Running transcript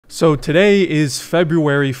So today is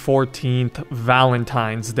February 14th,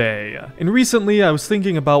 Valentine's Day. And recently I was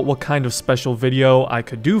thinking about what kind of special video I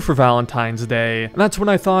could do for Valentine's Day, and that's when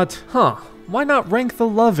I thought, why not rank the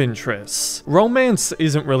love interests? Romance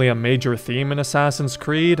isn't really a major theme in Assassin's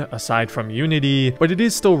Creed, aside from Unity, but it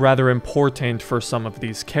is still rather important for some of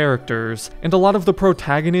these characters, and a lot of the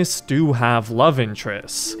protagonists do have love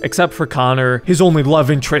interests. Except for Connor, his only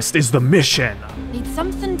love interest is the mission. Need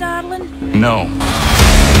something, darling? No.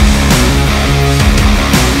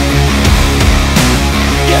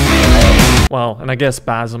 Well, and I guess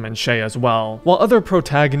Basim and Shay as well. While other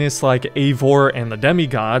protagonists like Eivor and the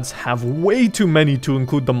demigods have way too many to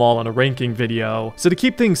include them all in a ranking video. So to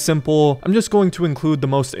keep things simple, I'm just going to include the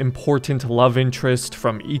most important love interest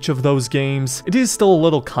from each of those games. It is still a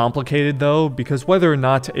little complicated though, because whether or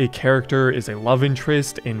not a character is a love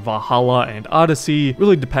interest in Valhalla and Odyssey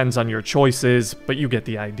really depends on your choices, but you get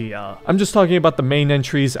the idea. I'm just talking about the main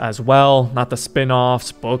entries as well, not the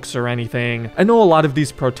spin-offs, books, or anything. I know a lot of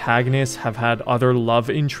these protagonists have had other love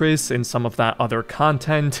interests in some of that other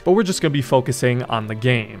content, but we're just gonna be focusing on the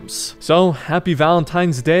games. So, happy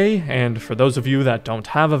Valentine's Day, and for those of you that don't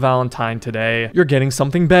have a Valentine today, you're getting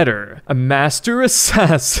something better. A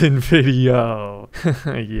MasterAssassin video.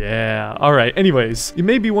 Yeah, alright, anyways, you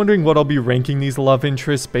may be wondering what I'll be ranking these love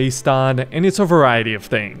interests based on, and it's a variety of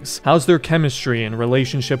things. How's their chemistry and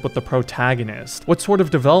relationship with the protagonist? What sort of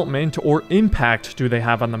development or impact do they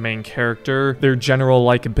have on the main character? Their general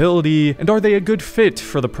likability, and are they a good fit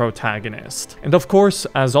for the protagonist? And of course,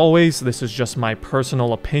 as always, this is just my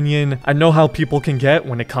personal opinion. I know how people can get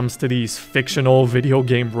when it comes to these fictional video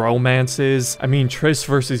game romances. I mean, Triss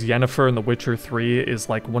versus Yennefer in The Witcher 3 is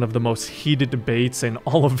like one of the most heated debates in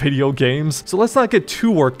all of video games, so let's not get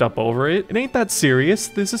too worked up over it. It ain't that serious,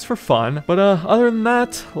 this is for fun. But other than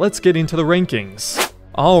that, let's get into the rankings.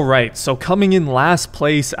 Alright, so coming in last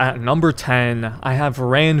place at number 10, I have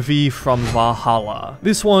Randvi from Valhalla.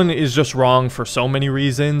 This one is just wrong for so many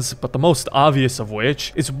reasons, but the most obvious of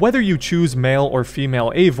which is whether you choose male or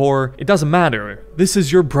female Eivor, it doesn't matter. This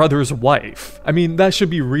is your brother's wife. I mean, that should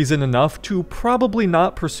be reason enough to probably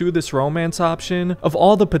not pursue this romance option. Of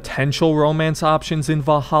all the potential romance options in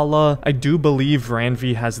Valhalla, I do believe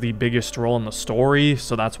Randvi has the biggest role in the story,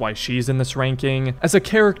 so that's why she's in this ranking. As a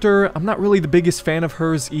character, I'm not really the biggest fan of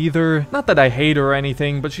hers either. Not that I hate her or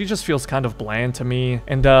anything, but she just feels kind of bland to me.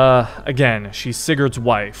 And again, she's Sigurd's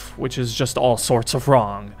wife, which is just all sorts of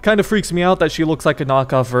wrong. Kind of freaks me out that she looks like a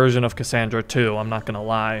knockoff version of Cassandra too, I'm not gonna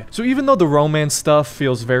lie. So even though the romance stuff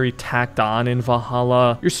feels very tacked on in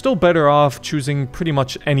Valhalla, you're still better off choosing pretty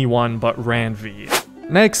much anyone but Randvi.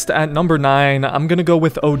 Next, at number 9, I'm gonna go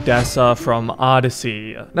with Odessa from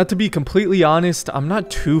Odyssey. Now, to be completely honest, I'm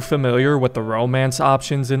not too familiar with the romance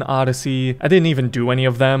options in Odyssey. I didn't even do any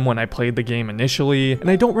of them when I played the game initially,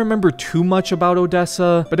 and I don't remember too much about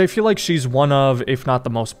Odessa, but I feel like she's one of, if not the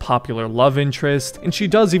most popular love interest, and she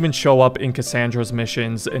does even show up in Cassandra's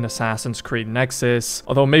missions in Assassin's Creed Nexus,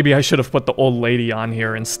 although maybe I should have put the old lady on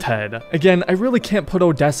here instead. Again, I really can't put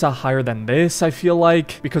Odessa higher than this, I feel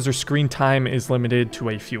like, because her screen time is limited to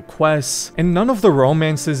a few quests, and none of the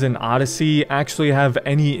romances in Odyssey actually have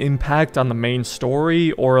any impact on the main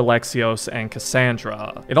story or Alexios and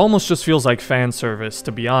Cassandra. It almost just feels like fan service,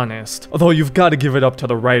 to be honest, although you've got to give it up to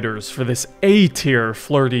the writers for this A-tier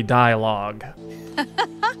flirty dialogue.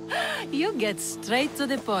 You get straight to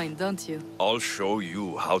the point, don't you? I'll show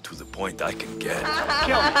you how to the point I can get.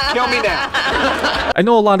 Kill me now. I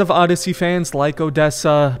know a lot of Odyssey fans like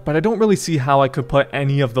Odessa, but I don't really see how I could put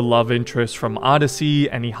any of the love interests from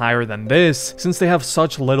Odyssey any higher than this, since they have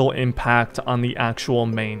such little impact on the actual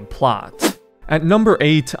main plot. At number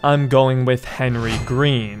 8, I'm going with Henry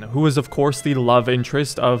Green, who is of course the love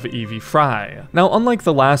interest of Evie Frye. Now, unlike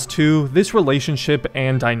the last two, this relationship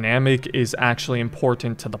and dynamic is actually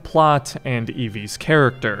important to the plot and Evie's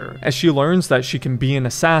character, as she learns that she can be an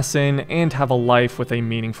assassin and have a life with a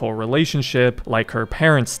meaningful relationship like her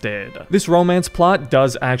parents did. This romance plot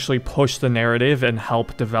does actually push the narrative and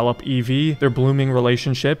help develop Evie. Their blooming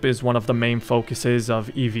relationship is one of the main focuses of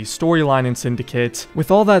Evie's storyline in Syndicate.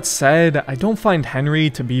 With all that said, I don't find Henry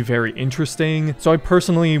to be very interesting, so I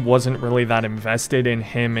personally wasn't really that invested in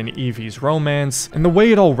him and Evie's romance, and the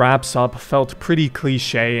way it all wraps up felt pretty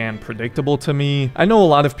cliche and predictable to me. I know a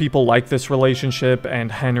lot of people like this relationship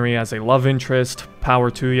and Henry as a love interest,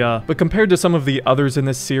 power to ya, but compared to some of the others in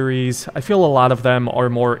this series, I feel a lot of them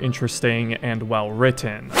are more interesting and well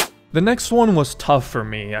written. The next one was tough for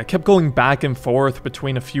me. I kept going back and forth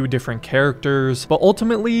between a few different characters, but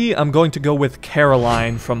ultimately I'm going to go with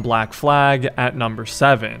Caroline from Black Flag at number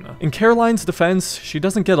 7. In Caroline's defense, she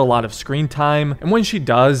doesn't get a lot of screen time, and when she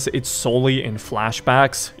does, it's solely in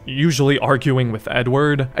flashbacks, usually arguing with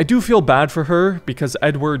Edward. I do feel bad for her because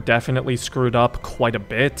Edward definitely screwed up quite a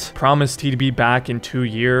bit, promised he'd be back in 2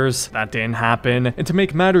 years, that didn't happen, and to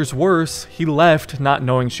make matters worse, he left not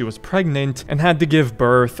knowing she was pregnant and had to give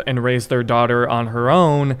birth and raise their daughter on her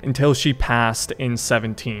own until she passed in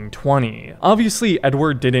 1720. Obviously,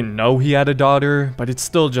 Edward didn't know he had a daughter, but it's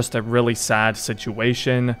still just a really sad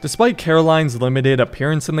situation. Despite Caroline's limited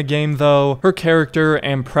appearance in the game though, her character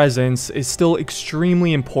and presence is still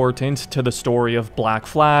extremely important to the story of Black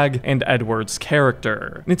Flag and Edward's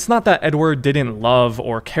character. And it's not that Edward didn't love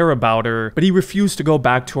or care about her, but he refused to go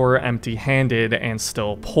back to her empty-handed and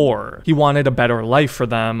still poor. He wanted a better life for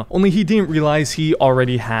them, only he didn't realize he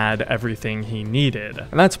already had everything he needed.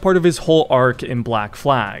 And that's part of his whole arc in Black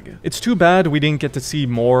Flag. It's too bad we didn't get to see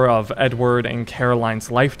more of Edward and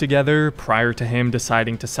Caroline's life together prior to him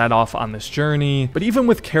deciding to set off on this journey, but even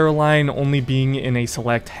with Caroline only being in a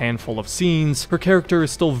select handful of scenes, her character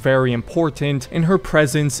is still very important and her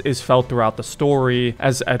presence is felt throughout the story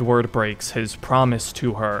as Edward breaks his promise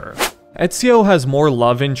to her. Ezio has more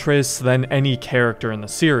love interests than any character in the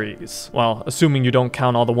series. Well, assuming you don't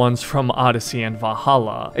count all the ones from Odyssey and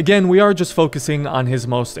Valhalla. Again, we are just focusing on his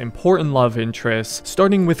most important love interests,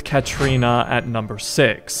 starting with Caterina at number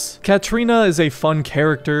 6. Caterina is a fun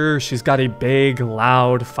character, she's got a big,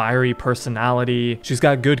 loud, fiery personality, she's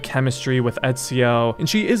got good chemistry with Ezio, and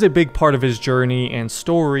she is a big part of his journey and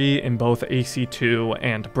story in both AC2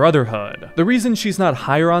 and Brotherhood. The reason she's not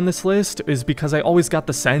higher on this list is because I always got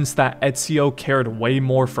the sense that Ezio cared way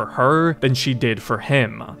more for her than she did for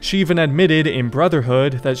him. She even admitted in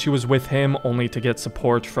Brotherhood that she was with him only to get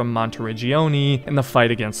support from Monteriggioni in the fight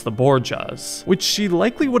against the Borgias, which she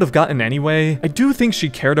likely would have gotten anyway. I do think she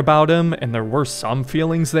cared about him and there were some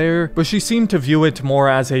feelings there, but she seemed to view it more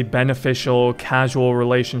as a beneficial, casual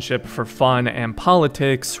relationship for fun and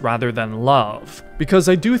politics rather than love. Because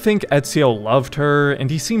I do think Ezio loved her,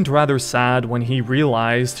 and he seemed rather sad when he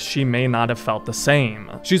realized she may not have felt the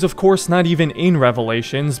same. She's of course not even in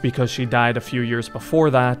Revelations because she died a few years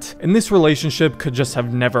before that, and this relationship could just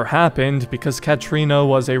have never happened because Caterina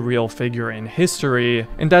was a real figure in history,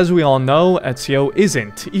 and as we all know, Ezio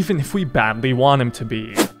isn't, even if we badly want him to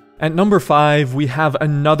be. At number 5, we have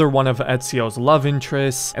another one of Ezio's love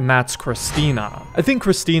interests, and that's Cristina. I think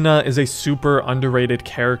Cristina is a super underrated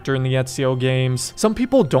character in the Ezio games. Some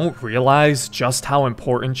people don't realize just how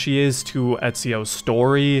important she is to Ezio's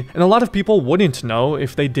story, and a lot of people wouldn't know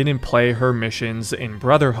if they didn't play her missions in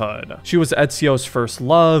Brotherhood. She was Ezio's first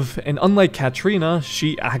love, and unlike Caterina,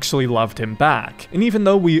 she actually loved him back. And even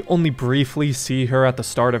though we only briefly see her at the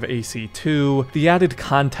start of AC2, the added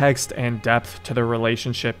context and depth to their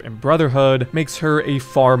relationship in Brotherhood makes her a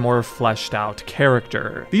far more fleshed out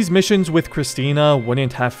character. These missions with Cristina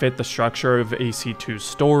wouldn't have fit the structure of AC2's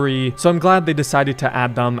story, so I'm glad they decided to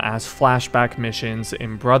add them as flashback missions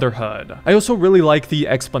in Brotherhood. I also really like the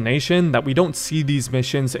explanation that we don't see these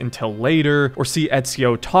missions until later or see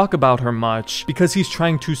Ezio talk about her much because he's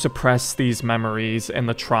trying to suppress these memories and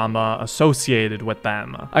the trauma associated with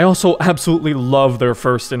them. I also absolutely love their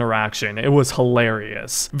first interaction. It was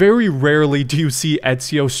hilarious. Very rarely do you see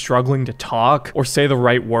Ezio struggling to talk or say the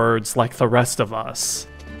right words like the rest of us.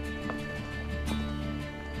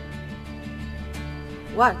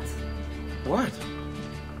 What? What?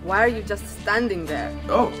 Why are you just standing there?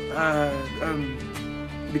 Oh,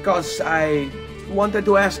 because I wanted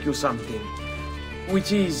to ask you something.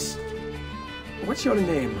 Which is... What's your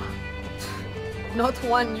name? Not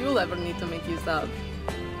one you'll ever need to make use of.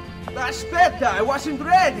 Aspetta, I wasn't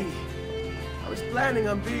ready! I was planning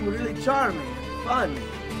on being really charming and fun.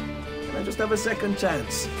 And I just have a second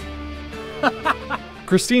chance.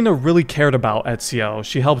 Cristina really cared about Ezio.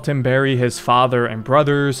 She helped him bury his father and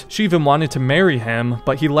brothers. She even wanted to marry him,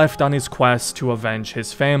 but he left on his quest to avenge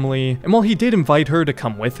his family. And while he did invite her to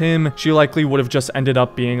come with him, she likely would have just ended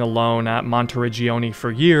up being alone at Monteriggioni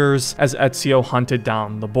for years as Ezio hunted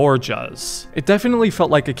down the Borgias. It definitely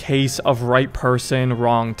felt like a case of right person,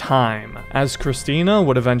 wrong time, as Cristina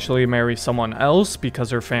would eventually marry someone else because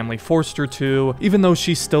her family forced her to, even though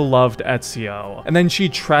she still loved Ezio. And then she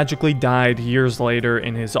tragically died years later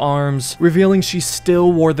in his arms, revealing she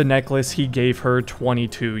still wore the necklace he gave her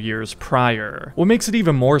 22 years prior. What makes it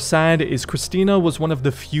even more sad is Cristina was one of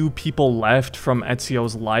the few people left from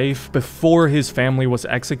Ezio's life before his family was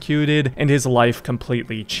executed and his life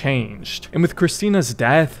completely changed. And with Cristina's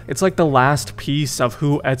death, it's like the last piece of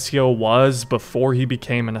who Ezio was before he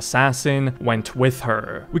became an assassin went with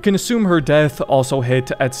her. We can assume her death also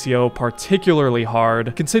hit Ezio particularly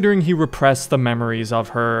hard, considering he repressed the memories of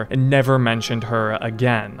her and never mentioned her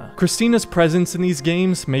again. Cristina's presence in these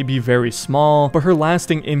games may be very small, but her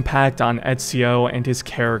lasting impact on Ezio and his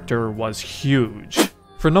character was huge.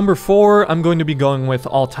 For number 4, I'm going to be going with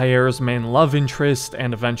Altair's main love interest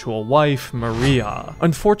and eventual wife, Maria.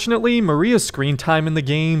 Unfortunately, Maria's screen time in the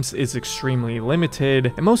games is extremely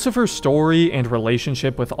limited, and most of her story and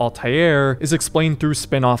relationship with Altair is explained through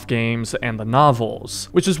spin-off games and the novels,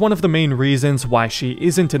 which is one of the main reasons why she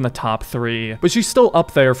isn't in the top 3, but she's still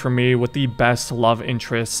up there for me with the best love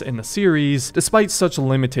interests in the series, despite such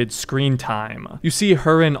limited screen time. You see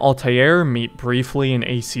her and Altair meet briefly in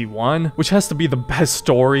AC1, which has to be the best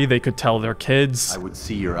story they could tell their kids. I would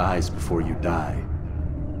see your eyes before you die.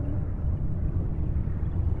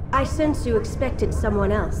 I sense you expected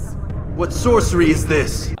someone else. What sorcery is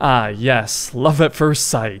this? Ah yes, love at first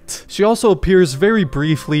sight. She also appears very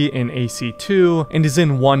briefly in AC2 and is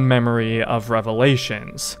in one memory of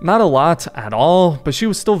Revelations. Not a lot at all, but she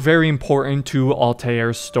was still very important to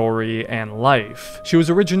Altair's story and life. She was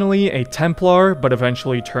originally a Templar, but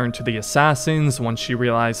eventually turned to the Assassins once she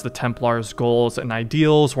realized the Templars' goals and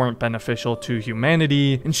ideals weren't beneficial to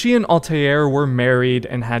humanity, and she and Altair were married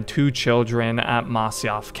and had 2 children at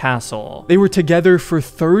Masyaf Castle. They were together for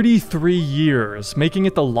 33 years, making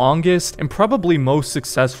it the longest and probably most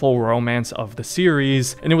successful romance of the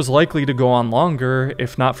series, and it was likely to go on longer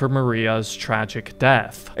if not for Maria's tragic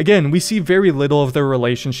death. Again, we see very little of their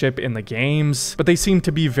relationship in the games, but they seem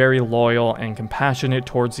to be very loyal and compassionate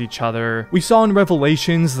towards each other. We saw in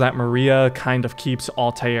Revelations that Maria kind of keeps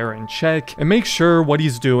Altair in check and makes sure what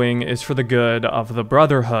he's doing is for the good of the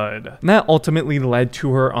Brotherhood, and that ultimately led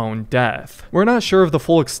to her own death. We're not sure of the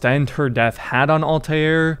full extent her death had on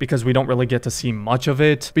Altair, because we don't really get to see much of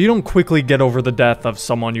it, but you don't quickly get over the death of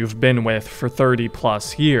someone you've been with for 30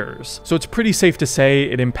 plus years, so it's pretty safe to say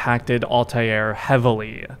it impacted Altair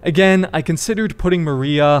heavily. Again, I considered putting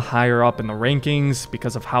Maria higher up in the rankings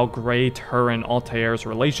because of how great her and Altair's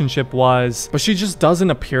relationship was, but she just doesn't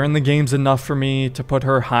appear in the games enough for me to put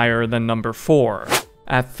her higher than number 4.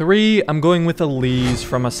 At 3, I'm going with Elise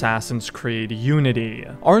from Assassin's Creed Unity.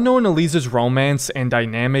 Arno and Elise's romance and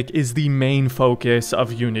dynamic is the main focus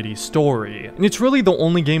of Unity's story, and it's really the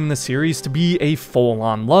only game in the series to be a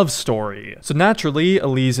full-on love story. So naturally,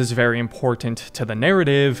 Elise is very important to the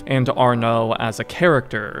narrative and Arno as a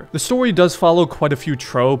character. The story does follow quite a few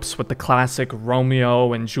tropes with the classic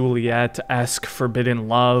Romeo and Juliet-esque forbidden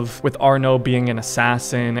love, with Arno being an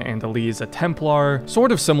assassin and Elise a Templar,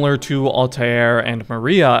 sort of similar to Altair and Maria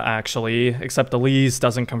actually, except Elise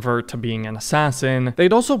doesn't convert to being an assassin.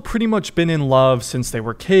 They'd also pretty much been in love since they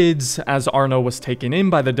were kids, as Arno was taken in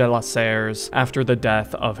by the de la Serres after the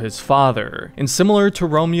death of his father. And similar to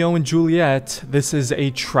Romeo and Juliet, this is a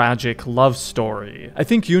tragic love story. I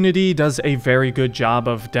think Unity does a very good job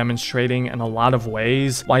of demonstrating in a lot of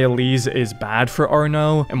ways why Elise is bad for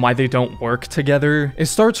Arno and why they don't work together. It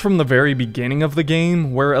starts from the very beginning of the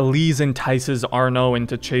game, where Elise entices Arno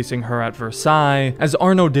into chasing her at Versailles, as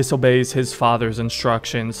Arno disobeys his father's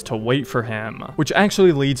instructions to wait for him, which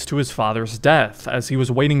actually leads to his father's death, as he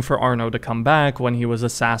was waiting for Arno to come back when he was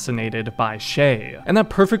assassinated by Shay. And that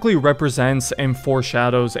perfectly represents and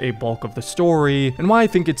foreshadows a bulk of the story, and why I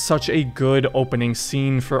think it's such a good opening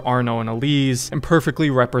scene for Arno and Elise, and perfectly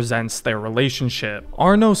represents their relationship.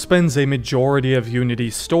 Arno spends a majority of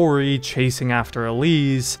Unity's story chasing after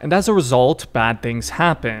Elise, and as a result, bad things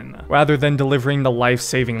happen. Rather than delivering the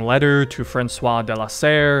life-saving letter to Francois de la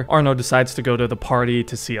Serre, Arno decides to go to the party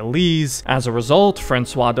to see Elise. As a result,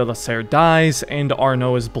 Francois de la Serre dies, and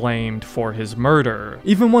Arno is blamed for his murder.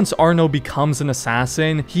 Even once Arno becomes an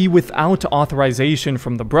assassin, he, without authorization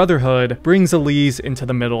from the Brotherhood, brings Elise into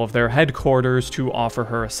the middle of their headquarters to offer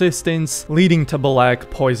her assistance, leading to Balek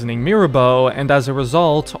poisoning Mirabeau, and as a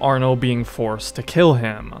result, Arno being forced to kill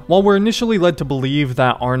him. While we're initially led to believe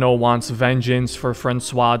that Arno wants vengeance for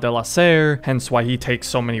Francois de la Serre, hence why he takes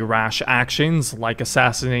so many rash actions, like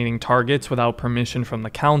assassinating targets without permission from the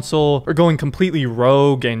council, or going completely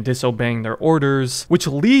rogue and disobeying their orders, which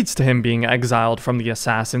leads to him being exiled from the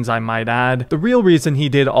Assassins, I might add. The real reason he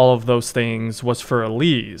did all of those things was for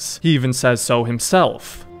Elise. He even says so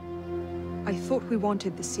himself. I thought we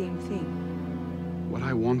wanted the same thing. What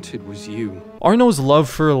I wanted was you. Arno's love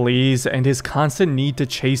for Elise and his constant need to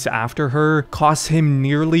chase after her cost him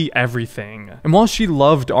nearly everything. And while she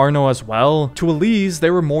loved Arno as well, to Elise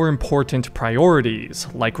there were more important priorities,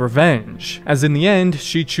 like revenge. As in the end,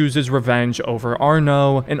 she chooses revenge over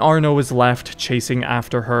Arno, and Arno is left chasing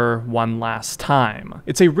after her one last time.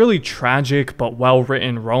 It's a really tragic but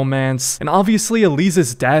well-written romance, and obviously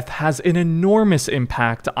Elise's death has an enormous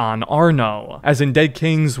impact on Arno. As in Dead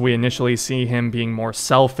Kings, we initially see him being more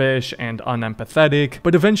selfish and unempathetic,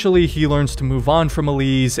 but eventually he learns to move on from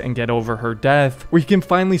Elise and get over her death, where he can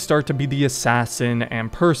finally start to be the assassin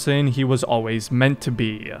and person he was always meant to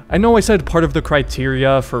be. I know I said part of the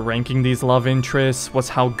criteria for ranking these love interests was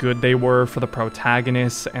how good they were for the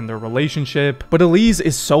protagonists and their relationship, but Elise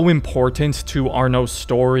is so important to Arno's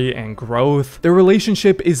story and growth. Their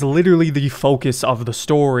relationship is literally the focus of the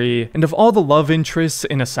story, and of all the love interests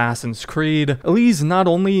in Assassin's Creed, Elise not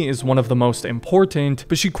only is one of the most important,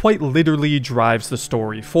 but she quite literally drives the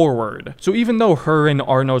story forward. So even though her and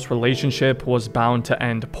Arno's relationship was bound to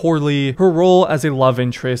end poorly, her role as a love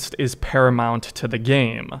interest is paramount to the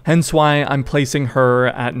game, hence why I'm placing her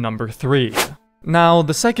at number 3. Now,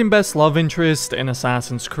 the second best love interest in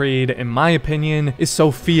Assassin's Creed, in my opinion, is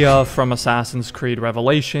Sofia from Assassin's Creed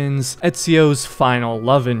Revelations, Ezio's final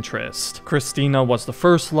love interest. Cristina was the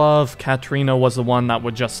first love, Caterina was the one that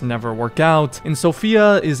would just never work out, and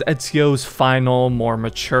Sofia is Ezio's final, more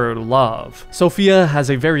mature love. Sofia has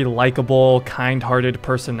a very likable, kind-hearted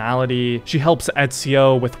personality, she helps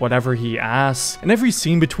Ezio with whatever he asks, and every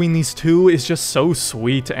scene between these two is just so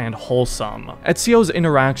sweet and wholesome. Ezio's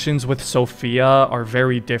interactions with Sofia are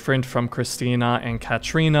very different from Cristina and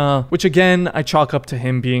Caterina, which again, I chalk up to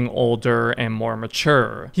him being older and more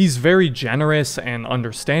mature. He's very generous and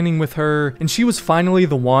understanding with her, and she was finally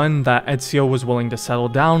the one that Ezio was willing to settle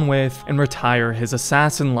down with and retire his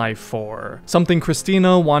assassin life for. Something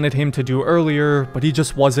Cristina wanted him to do earlier, but he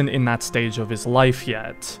just wasn't in that stage of his life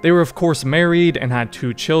yet. They were of course married and had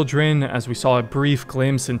 2 children, as we saw a brief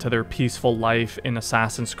glimpse into their peaceful life in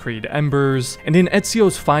Assassin's Creed Embers, and in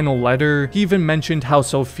Ezio's final letter, he even mentioned how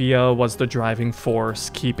Sofia was the driving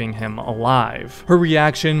force keeping him alive. Her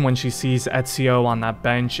reaction when she sees Ezio on that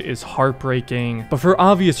bench is heartbreaking, but for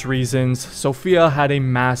obvious reasons, Sofia had a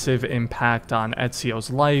massive impact on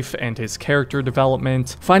Ezio's life and his character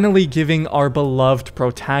development, finally giving our beloved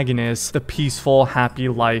protagonist the peaceful, happy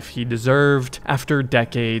life he deserved after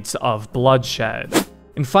decades of bloodshed.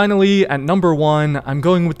 And finally, at number 1, I'm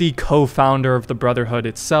going with the co-founder of the Brotherhood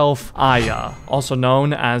itself, Aya, also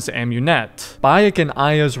known as Amunet. Bayek and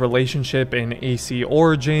Aya's relationship in AC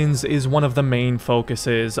Origins is one of the main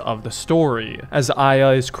focuses of the story, as Aya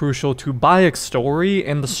is crucial to Bayek's story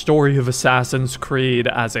and the story of Assassin's Creed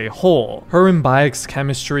as a whole. Her and Bayek's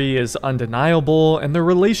chemistry is undeniable, and their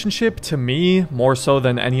relationship, to me, more so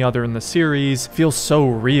than any other in the series, feels so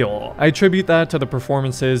real. I attribute that to the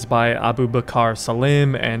performances by Abu Bakr Salim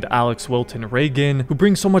and Alex Wilton Reagan, who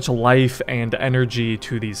bring so much life and energy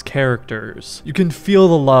to these characters. You can feel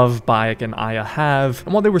the love Bayek and Aya have,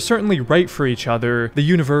 and while they were certainly right for each other, the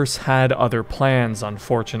universe had other plans,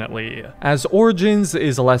 unfortunately. As Origins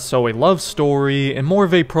is less so a love story and more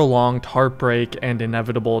of a prolonged heartbreak and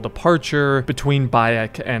inevitable departure between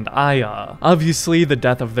Bayek and Aya. Obviously, the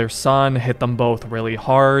death of their son hit them both really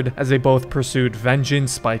hard, as they both pursued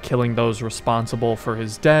vengeance by killing those responsible for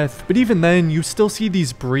his death, but even then, you still see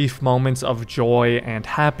these brief moments of joy and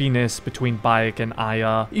happiness between Bayek and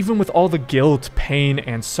Aya, even with all the guilt, pain,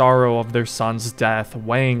 and sorrow of their son's death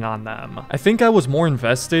weighing on them. I think I was more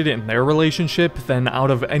invested in their relationship than out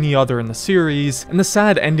of any other in the series, and the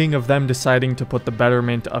sad ending of them deciding to put the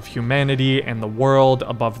betterment of humanity and the world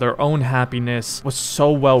above their own happiness was so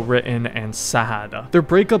well written and sad. Their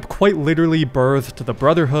breakup quite literally birthed the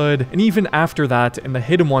Brotherhood, and even after that, in the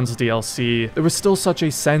Hidden Ones DLC, there was still such a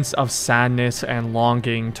sense of sadness and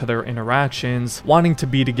longing to their interactions, wanting to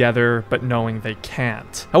be together but knowing they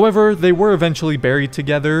can't. However, they were eventually buried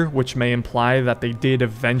together, which may imply that they did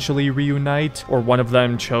eventually reunite, or one of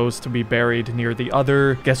them chose to be buried near the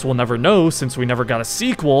other. Guess we'll never know since we never got a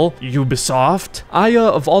sequel, Ubisoft. Aya,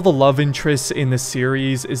 of all the love interests in this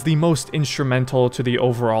series, is the most instrumental to the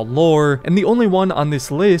overall lore, and the only one on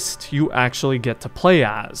this list you actually get to play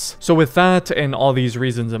as. So with that and all these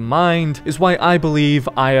reasons in mind, is why I believe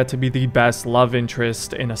Aya to be the best love interest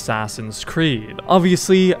interest in Assassin's Creed.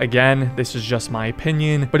 Obviously, again, this is just my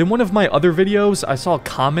opinion, but in one of my other videos, I saw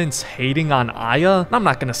comments hating on Aya, and I'm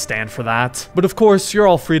not gonna stand for that. But of course, you're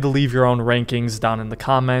all free to leave your own rankings down in the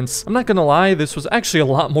comments. I'm not gonna lie, this was actually a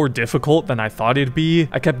lot more difficult than I thought it'd be.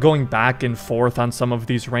 I kept going back and forth on some of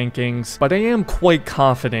these rankings, but I am quite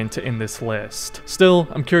confident in this list. Still,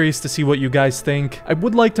 I'm curious to see what you guys think. I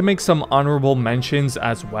would like to make some honorable mentions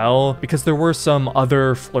as well, because there were some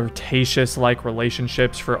other flirtatious-like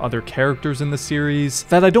relationships for other characters in the series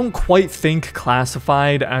that I don't quite think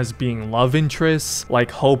classified as being love interests, like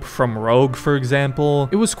Hope from Rogue, for example.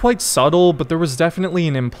 It was quite subtle, but there was definitely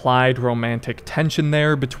an implied romantic tension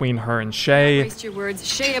there between her and Shay. Waste your words.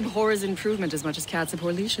 Shay abhors improvement as much as cats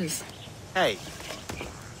abhor leashes. Hey,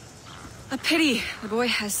 A pity. The boy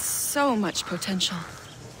has so much potential.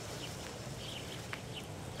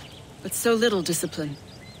 But so little discipline.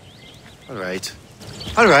 all right.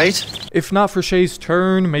 All right. If not for Shay's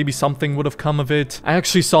turn, maybe something would have come of it. I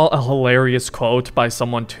actually saw a hilarious quote by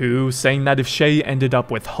someone too, saying that if Shay ended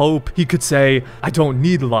up with Hope, he could say, "I don't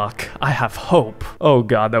need luck, I have hope." Oh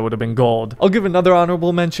god, that would have been gold. I'll give another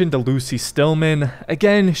honorable mention to Lucy Stillman.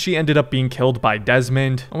 Again, she ended up being killed by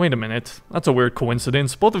Desmond. Oh, wait a minute, that's a weird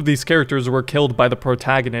coincidence. Both of these characters were killed by the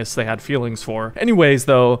protagonists they had feelings for. Anyways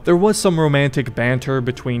though, there was some romantic banter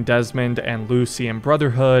between Desmond and Lucy in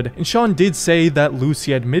Brotherhood, and Sean did say that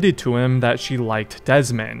Lucy admitted to him that she liked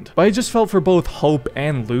Desmond. But I just felt for both Hope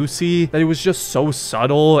and Lucy that it was just so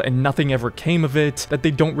subtle and nothing ever came of it that they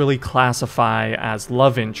don't really classify as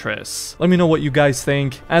love interests. Let me know what you guys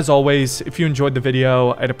think. As always, if you enjoyed the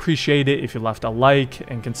video, I'd appreciate it if you left a like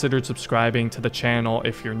and considered subscribing to the channel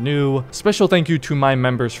if you're new. Special thank you to my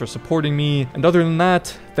members for supporting me, and other than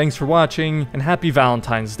that, thanks for watching, and happy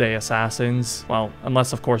Valentine's Day, Assassins. Well,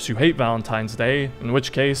 unless of course you hate Valentine's Day, in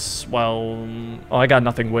which case, well, I got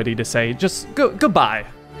nothing witty to say. Just goodbye.